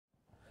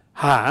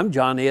Hi, I'm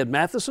John Ed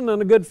Mathison,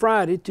 and a good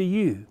Friday to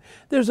you.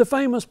 There's a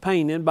famous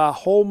painting by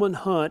Holman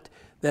Hunt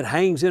that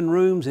hangs in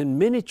rooms in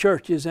many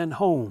churches and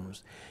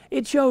homes.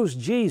 It shows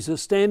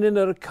Jesus standing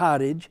at a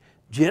cottage,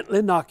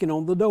 gently knocking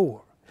on the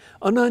door.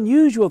 An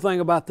unusual thing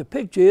about the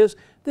picture is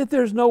that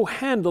there's no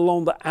handle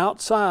on the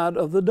outside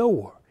of the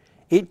door.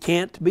 It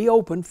can't be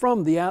opened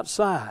from the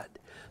outside.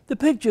 The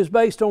picture is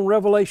based on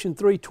Revelation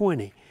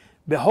 3:20.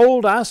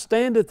 Behold, I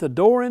stand at the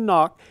door and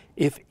knock.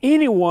 If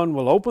anyone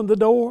will open the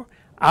door,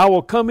 I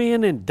will come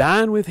in and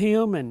dine with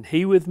him and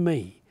he with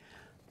me.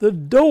 The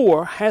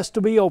door has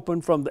to be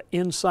opened from the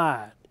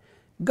inside.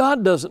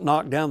 God doesn't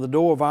knock down the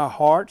door of our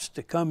hearts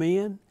to come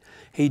in.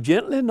 He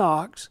gently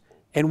knocks,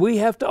 and we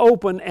have to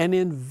open and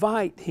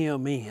invite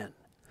Him in.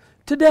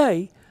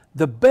 Today,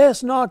 the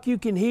best knock you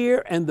can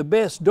hear and the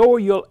best door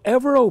you'll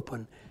ever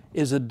open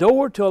is a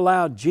door to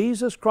allow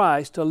Jesus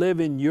Christ to live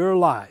in your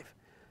life.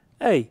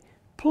 Hey,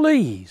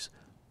 please,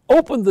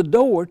 open the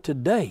door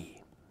today.